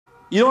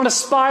You don't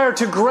aspire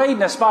to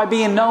greatness by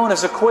being known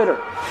as a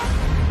quitter.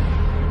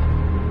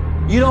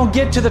 You don't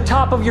get to the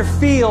top of your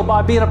field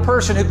by being a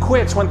person who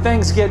quits when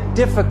things get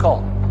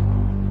difficult.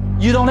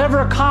 You don't ever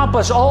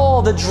accomplish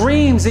all the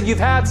dreams that you've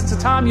had since the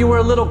time you were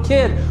a little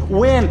kid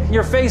when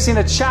you're facing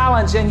a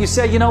challenge and you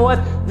say, you know what,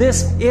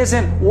 this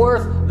isn't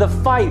worth the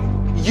fight.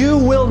 You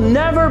will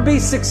never be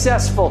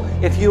successful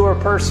if you are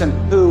a person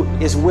who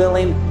is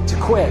willing to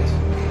quit.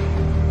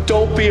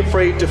 Don't be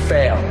afraid to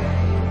fail.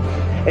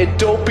 And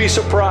don't be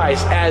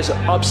surprised, as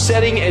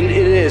upsetting and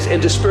it is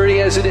and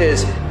dispiriting as it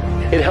is,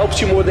 it helps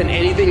you more than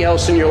anything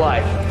else in your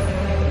life.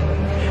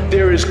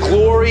 There is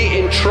glory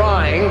in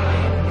trying,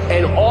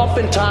 and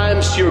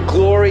oftentimes your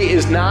glory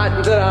is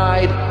not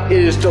denied,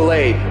 it is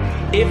delayed.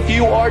 If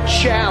you are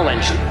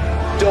challenged,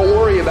 don't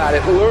worry about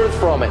it, learn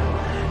from it,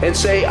 and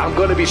say, I'm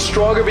going to be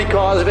stronger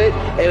because of it,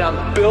 and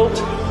I'm built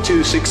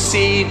to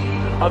succeed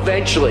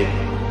eventually.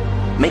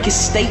 Make a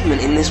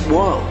statement in this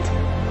world.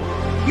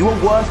 You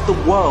are worth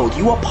the world.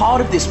 You are part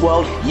of this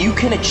world. You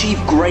can achieve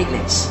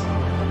greatness.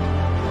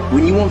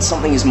 When you want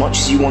something as much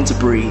as you want to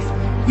breathe,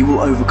 you will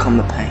overcome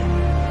the pain.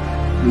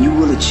 And you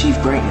will achieve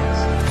greatness.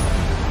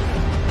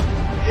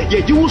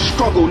 Yeah, you will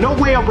struggle, no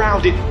way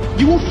around it.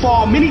 You will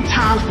fall many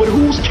times, but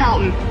who's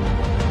counting?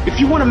 If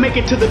you want to make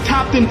it to the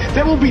top, then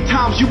there will be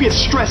times you get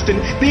stressed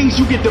and things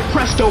you get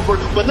depressed over.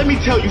 But let me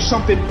tell you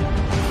something.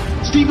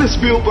 Steven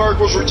Spielberg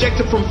was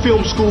rejected from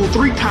film school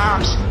 3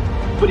 times,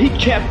 but he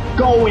kept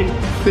going.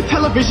 The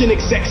television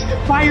execs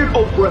fired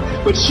Oprah,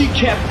 but she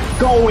kept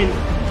going.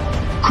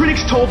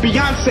 Critics told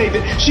Beyonce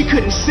that she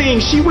couldn't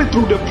sing. She went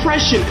through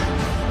depression,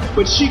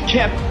 but she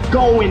kept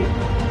going.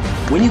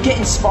 When you get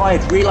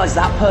inspired, realize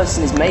that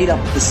person is made up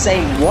of the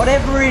same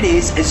whatever it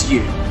is as you.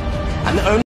 And the only